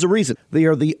 and there's a reason. They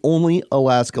are the only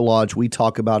Alaska lodge we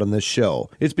talk about in this show.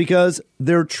 It's because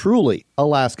they're truly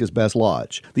Alaska's best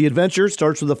lodge. The adventure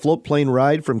starts with a float plane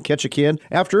ride from Ketchikan,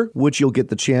 after which you'll get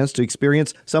the chance to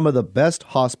experience some of the best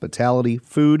hospitality,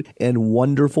 food, and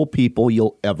wonderful people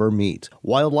you'll ever meet.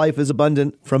 Wildlife is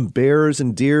abundant, from bears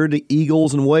and deer to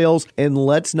eagles and whales, and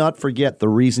let's not forget the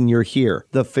reason you're here,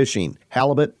 the fishing.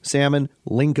 Halibut, salmon,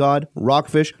 lingcod,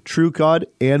 rockfish, true cod,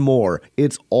 and more.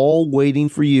 It's all waiting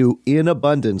for you in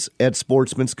abundance at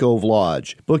Sportsman's Cove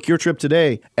Lodge. Book your trip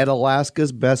today at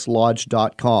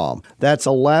alaskasbestlodge.com. That's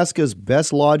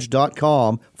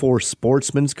alaskasbestlodge.com for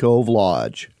Sportsman's Cove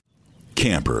Lodge.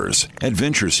 Campers,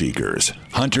 adventure seekers,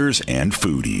 hunters, and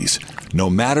foodies. No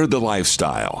matter the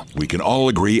lifestyle, we can all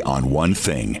agree on one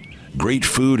thing. Great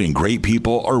food and great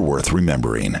people are worth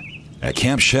remembering. At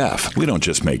Camp Chef, we don't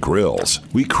just make grills.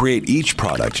 We create each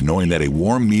product knowing that a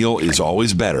warm meal is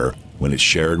always better when it's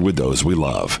shared with those we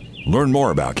love. Learn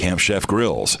more about Camp Chef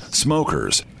grills,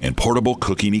 smokers, and portable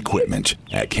cooking equipment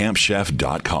at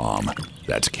campchef.com.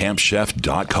 That's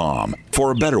campchef.com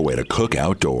for a better way to cook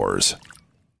outdoors.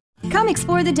 Come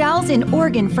explore the Dalles in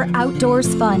Oregon for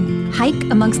outdoors fun. Hike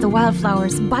amongst the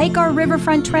wildflowers, bike our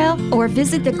riverfront trail, or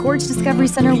visit the Gorge Discovery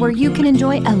Center where you can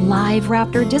enjoy a live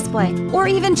raptor display, or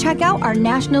even check out our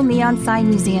National Neon Sign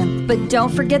Museum. But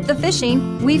don't forget the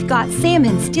fishing. We've got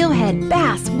salmon, steelhead,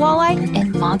 bass, walleye,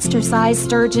 and monster-sized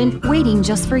sturgeon waiting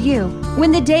just for you.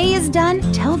 When the day is done,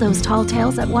 tell those tall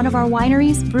tales at one of our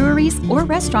wineries, breweries, or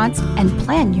restaurants and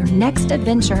plan your next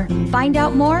adventure. Find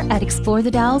out more at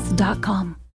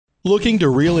explorethedalles.com. Looking to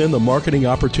reel in the marketing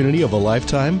opportunity of a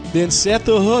lifetime? Then set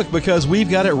the hook, because we've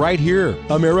got it right here.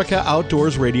 America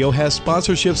Outdoors Radio has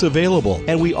sponsorships available,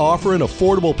 and we offer an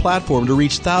affordable platform to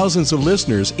reach thousands of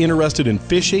listeners interested in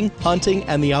fishing, hunting,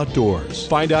 and the outdoors.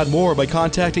 Find out more by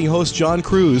contacting host John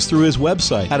Cruz through his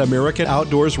website at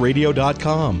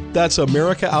AmericanOutdoorsRadio.com. That's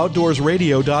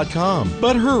AmericaOutdoorsRadio.com.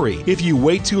 But hurry, if you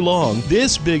wait too long,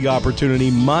 this big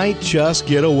opportunity might just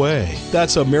get away.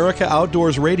 That's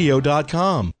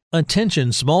AmericaOutdoorsRadio.com.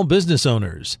 Attention small business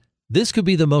owners. This could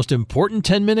be the most important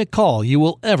 10-minute call you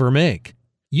will ever make.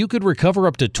 You could recover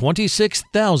up to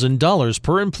 $26,000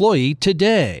 per employee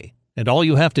today. And all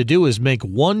you have to do is make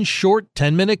one short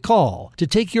 10-minute call to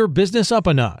take your business up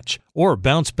a notch or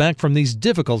bounce back from these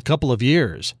difficult couple of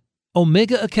years.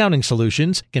 Omega Accounting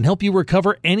Solutions can help you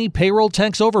recover any payroll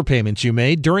tax overpayments you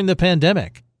made during the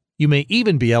pandemic. You may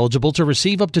even be eligible to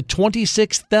receive up to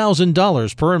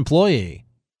 $26,000 per employee.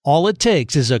 All it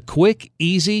takes is a quick,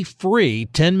 easy, free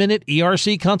 10-minute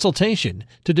ERC consultation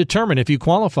to determine if you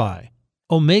qualify.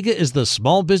 Omega is the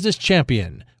small business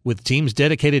champion, with teams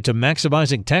dedicated to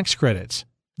maximizing tax credits.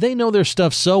 They know their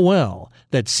stuff so well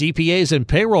that CPAs and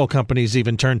payroll companies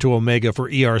even turn to Omega for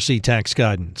ERC tax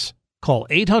guidance. Call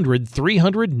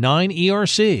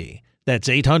 800-300-9-ERC. That's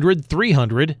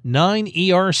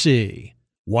 800-300-9ERC.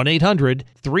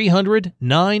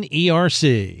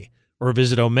 1-800-300-9ERC. Or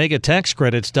visit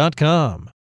OmegaTaxCredits.com.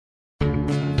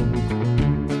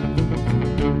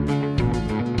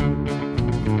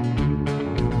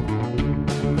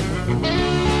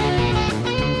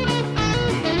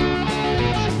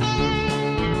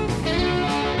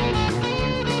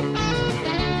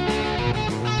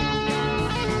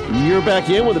 You're back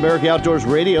in with America Outdoors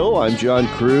Radio. I'm John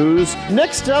Cruz.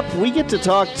 Next up, we get to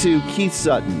talk to Keith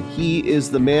Sutton. He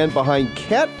is the man behind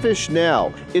Catfish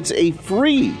Now. It's a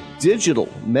free digital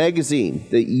magazine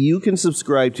that you can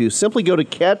subscribe to. Simply go to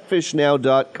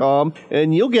catfishnow.com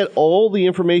and you'll get all the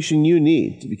information you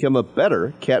need to become a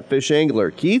better catfish angler.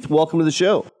 Keith, welcome to the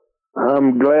show.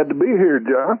 I'm glad to be here,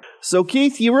 John. So,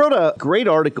 Keith, you wrote a great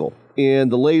article in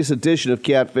the latest edition of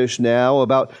Catfish Now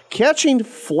about catching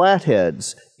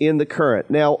flatheads in the current.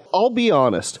 Now, I'll be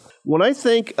honest. When I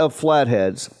think of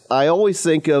flatheads, I always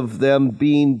think of them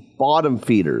being bottom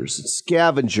feeders,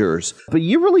 scavengers. But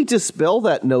you really dispel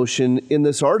that notion in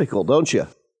this article, don't you?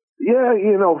 Yeah,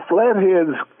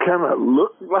 flatheads kind of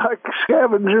look like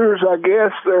scavengers, I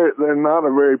guess. They're not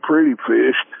a very pretty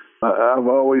fish. I've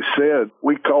always said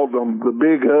we called them the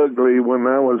big ugly when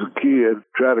I was a kid,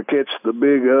 try to catch the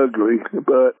big ugly,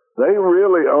 but they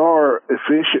really are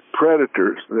efficient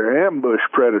predators. They're ambush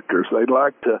predators. They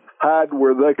like to hide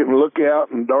where they can look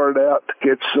out and dart out to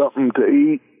catch something to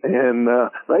eat, and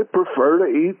they prefer to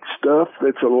eat stuff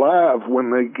that's alive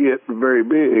when they get very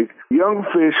big. Young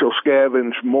fish will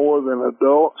scavenge more than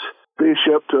adults. Fish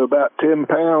up to about 10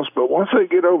 pounds, but once they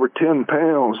get over 10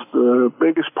 pounds, the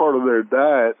biggest part of their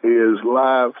diet is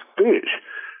live fish.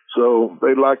 So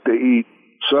they like to eat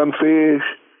sunfish,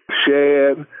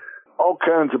 shad, all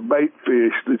kinds of bait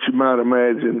fish that you might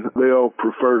imagine they'll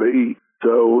prefer to eat.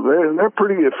 So they're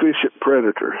pretty efficient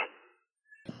predators.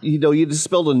 You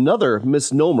dispelled another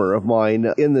misnomer of mine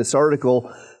in this article,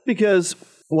 because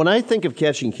when I think of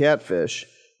catching catfish,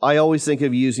 I always think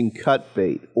of using cut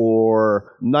bait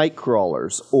or night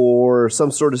crawlers or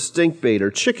some sort of stink bait or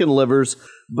chicken livers.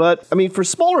 But, for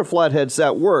smaller flatheads,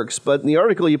 that works. But in the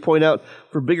article, you point out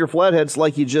for bigger flatheads,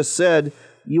 like you just said,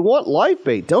 you want live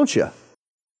bait, don't you?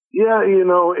 Yeah,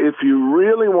 if you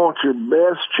really want your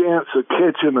best chance of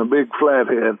catching a big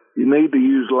flathead, you need to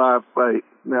use live bait.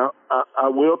 Now, I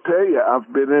will tell you,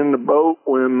 I've been in the boat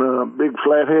when big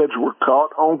flatheads were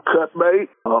caught on cut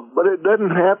bait, but it doesn't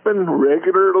happen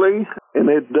regularly, and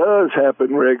it does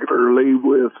happen regularly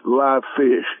with live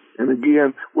fish. And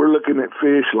again, we're looking at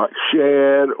fish like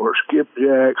shad or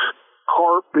skipjacks,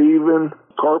 carp even.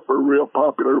 Carp are real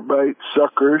popular bait,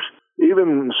 suckers.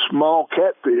 Even small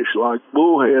catfish like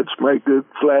bullheads make good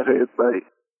flathead bait.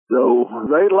 So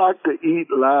they like to eat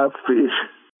live fish.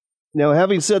 Now,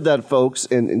 having said that, folks,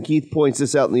 and Keith points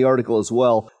this out in the article as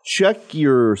well, check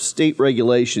your state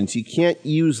regulations. You can't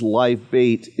use live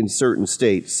bait in certain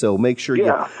states, so make sure you...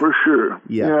 Yeah, for sure.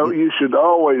 Yeah. You should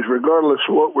always, regardless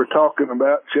of what we're talking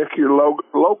about, check your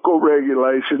local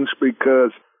regulations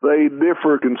because they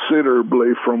differ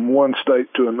considerably from one state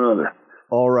to another.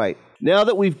 All right. Now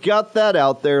that we've got that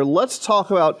out there, let's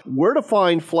talk about where to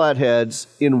find flatheads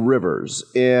in rivers.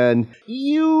 And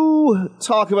you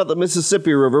talk about the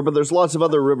Mississippi River, but there's lots of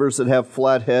other rivers that have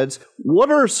flatheads.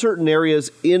 What are certain areas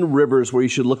in rivers where you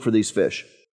should look for these fish?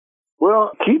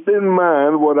 Well, keep in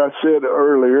mind what I said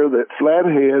earlier, that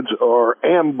flatheads are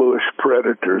ambush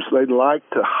predators. They like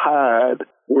to hide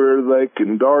where they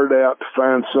can dart out to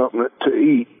find something to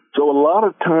eat. So a lot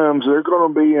of times they're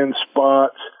going to be in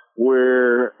spots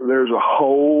where there's a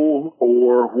hole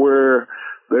or where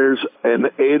there's an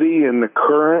eddy in the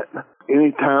current.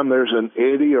 Anytime there's an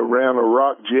eddy around a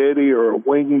rock jetty or a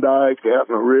wing dike out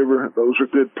in the river, those are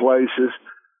good places.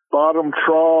 Bottom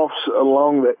troughs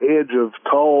along the edge of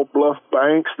tall bluff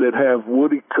banks that have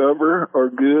woody cover are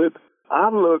good. I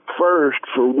look first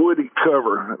for woody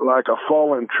cover, like a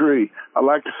fallen tree. I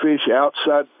like to fish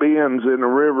outside bends in the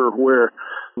river where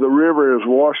the river has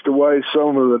washed away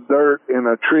some of the dirt and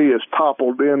a tree has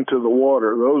toppled into the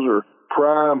water. Those are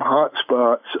prime hot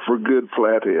spots for good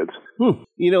flatheads.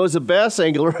 As a bass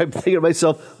angler, I'm thinking to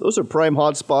myself, those are prime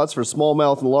hot spots for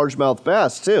smallmouth and largemouth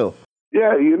bass, too.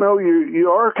 Yeah, you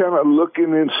are kind of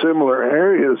looking in similar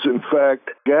areas. In fact,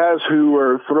 guys who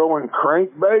are throwing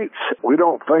crankbaits, we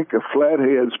don't think of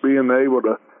flatheads being able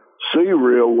to see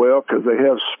real well because they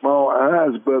have small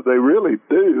eyes, but they really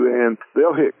do, and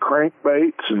they'll hit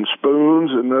crankbaits and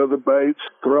spoons and other baits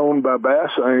thrown by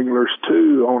bass anglers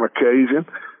too on occasion.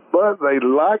 but they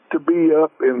like to be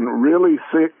up in really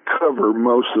thick cover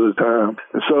most of the time.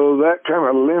 And so that kind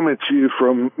of limits you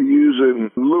from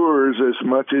using lures as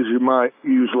much as you might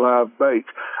use live bait.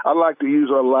 I like to use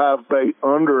a live bait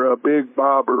under a big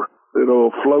bobber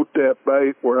that'll float that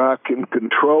bait where I can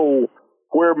control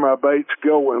where my bait's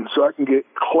going so I can get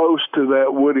close to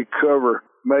that woody cover,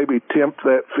 maybe tempt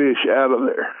that fish out of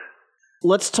there.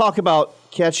 Let's talk about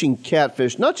catching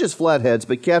catfish, not just flatheads,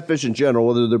 but catfish in general,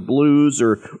 whether they're blues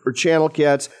or channel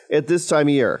cats at this time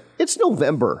of year. It's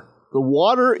November. The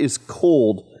water is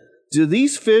cold. Do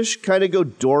these fish kind of go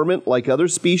dormant like other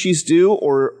species do,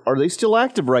 or are they still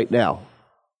active right now?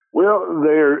 Well,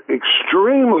 they're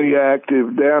extremely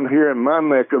active down here in my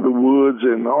neck of the woods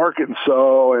in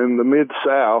Arkansas and the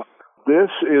Mid-South. This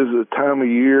is a time of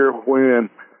year when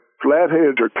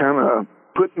flatheads are kind of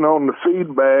putting on the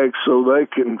feed bags so they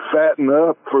can fatten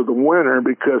up for the winter,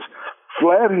 because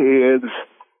flatheads,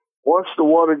 once the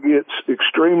water gets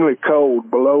extremely cold,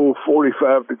 below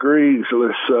 45 degrees,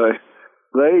 let's say,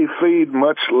 they feed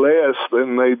much less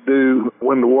than they do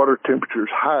when the water temperature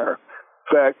is higher.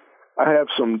 In fact, I have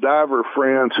some diver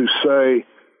friends who say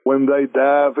when they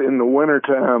dive in the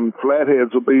wintertime,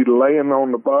 flatheads will be laying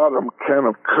on the bottom, kind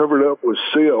of covered up with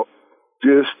silt,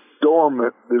 just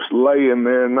dormant, just laying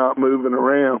there and not moving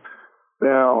around.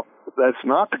 Now, that's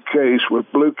not the case with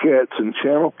blue cats and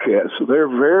channel cats. So they're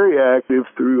very active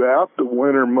throughout the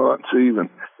winter months even.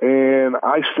 And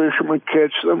ice fishermen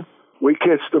catch them. We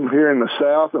catch them here in the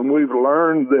South, and we've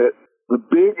learned that the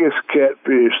biggest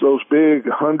catfish, those big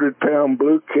 100-pound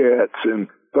blue cats and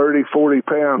 30,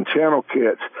 40-pound channel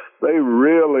cats, they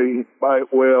really bite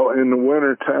well in the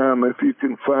wintertime if you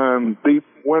can find deep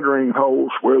wintering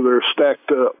holes where they're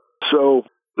stacked up. So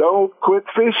don't quit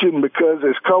fishing because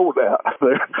it's cold out.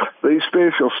 These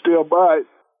fish will still bite.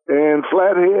 And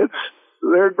flatheads,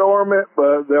 they're dormant,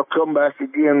 but they'll come back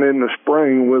again in the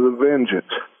spring with a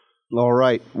vengeance. All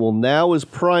right. Well, now is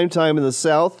prime time in the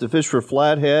South to fish for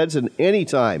flatheads, and any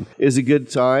time is a good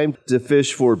time to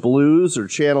fish for blues or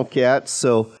channel cats.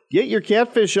 So get your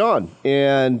catfish on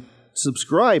and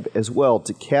subscribe as well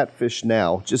to Catfish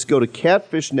Now. Just go to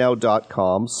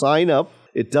catfishnow.com, sign up.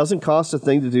 It doesn't cost a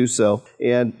thing to do so,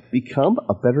 and become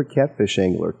a better catfish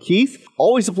angler. Keith,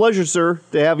 always a pleasure, sir,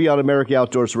 to have you on America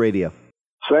Outdoors Radio.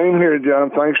 Same here,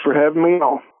 John. Thanks for having me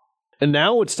on. And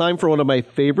now it's time for one of my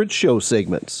favorite show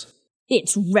segments.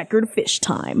 It's Record Fish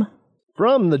Time.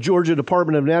 From the Georgia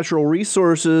Department of Natural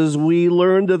Resources, we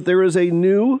learned that there is a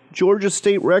new Georgia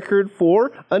state record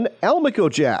for an Almaco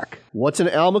jack. What's an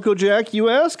Almaco jack, you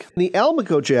ask? The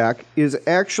Almaco jack is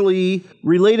actually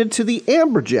related to the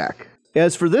amberjack.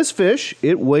 As for this fish,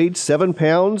 it weighed 7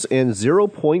 pounds and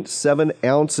 0.7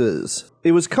 ounces.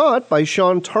 It was caught by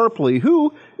Sean Tarpley,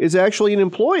 who is actually an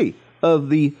employee of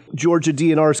the Georgia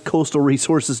DNR's Coastal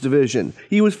Resources Division.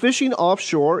 He was fishing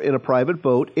offshore in a private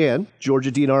boat, and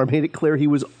Georgia DNR made it clear he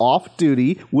was off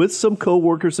duty with some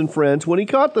co-workers and friends when he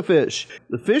caught the fish.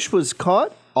 The fish was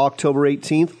caught October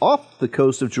 18th off the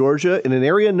coast of Georgia in an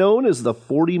area known as the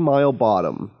 40-Mile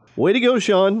Bottom. Way to go,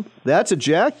 Sean. That's a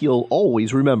jack you'll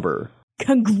always remember.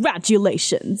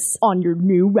 Congratulations on your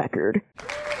new record.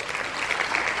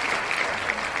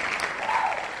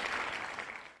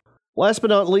 Last but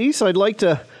not least, I'd like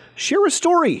to share a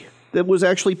story that was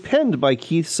actually penned by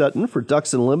Keith Sutton for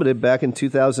Ducks Unlimited back in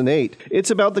 2008. It's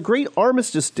about the Great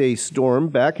Armistice Day storm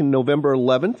back in November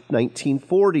 11th,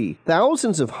 1940.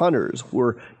 Thousands of hunters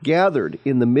were gathered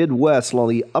in the Midwest along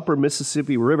the upper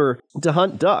Mississippi River to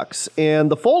hunt ducks.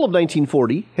 And the fall of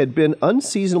 1940 had been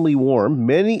unseasonably warm.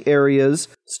 Many areas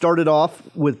started off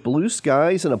with blue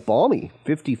skies and a balmy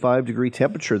 55-degree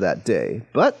temperature that day.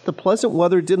 But the pleasant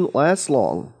weather didn't last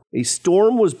long. A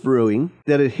storm was brewing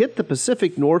that had hit the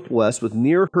Pacific Northwest with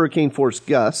near hurricane-force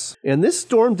gusts, and this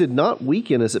storm did not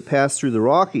weaken as it passed through the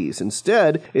Rockies.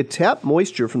 Instead, it tapped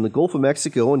moisture from the Gulf of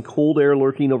Mexico and cold air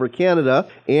lurking over Canada,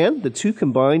 and the two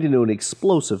combined into an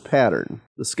explosive pattern.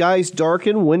 The skies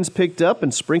darkened, winds picked up,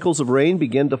 and sprinkles of rain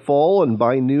began to fall, and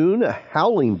by noon, a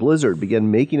howling blizzard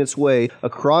began making its way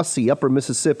across the upper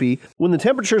Mississippi. When the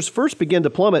temperatures first began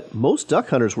to plummet, most duck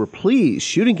hunters were pleased.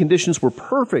 Shooting conditions were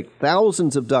perfect.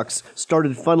 Thousands of ducks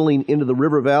started funneling into the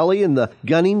river valley, and the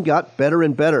gunning got better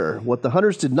and better. What the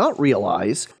hunters did not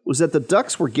realize was that the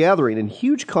ducks were gathering in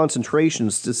huge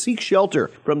concentrations to seek shelter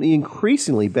from the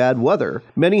increasingly bad weather.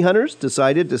 Many hunters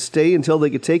decided to stay until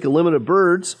they could take a limit of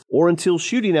birds, or until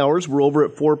shooting hours were over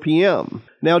at 4 p.m.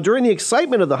 Now, during the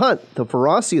excitement of the hunt, the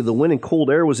ferocity of the wind and cold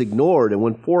air was ignored, and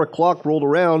when 4 o'clock rolled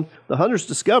around, the hunters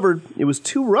discovered it was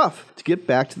too rough to get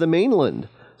back to the mainland.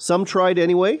 Some tried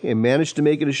anyway and managed to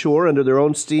make it ashore under their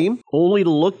own steam, only to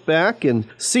look back and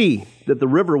see that the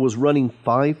river was running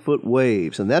 5-foot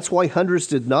waves, and that's why hunters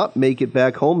did not make it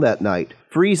back home that night.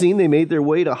 Freezing, they made their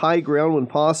way to high ground when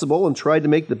possible and tried to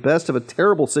make the best of a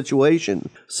terrible situation.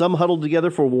 Some huddled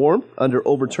together for warmth under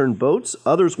overturned boats.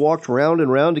 Others walked round and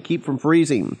round to keep from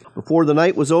freezing. Before the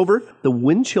night was over, the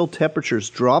wind chill temperatures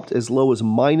dropped as low as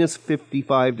minus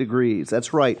 55 degrees.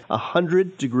 That's right, a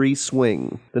 100-degree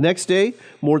swing. The next day,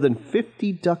 more than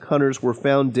 50 duck hunters were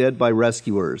found dead by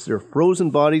rescuers. Their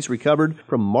frozen bodies recovered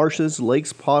from marshes,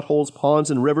 lakes, potholes,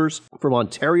 ponds, and rivers, from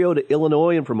Ontario to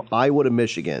Illinois and from Iowa to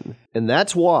Michigan. And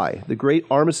that's why the Great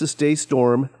Armistice Day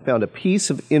storm found a piece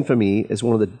of infamy as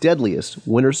one of the deadliest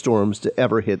winter storms to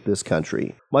ever hit this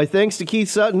country. My thanks to Keith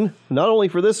Sutton, not only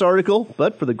for this article,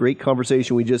 but for the great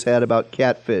conversation we just had about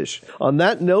catfish. On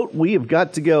that note, we have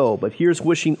got to go, but here's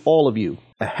wishing all of you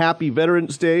a happy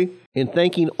Veterans Day and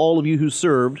thanking all of you who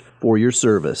served for your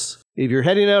service. If you're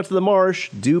heading out to the marsh,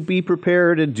 do be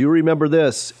prepared and do remember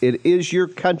this. It is your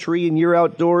country and your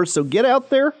outdoors, so get out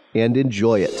there and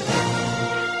enjoy it.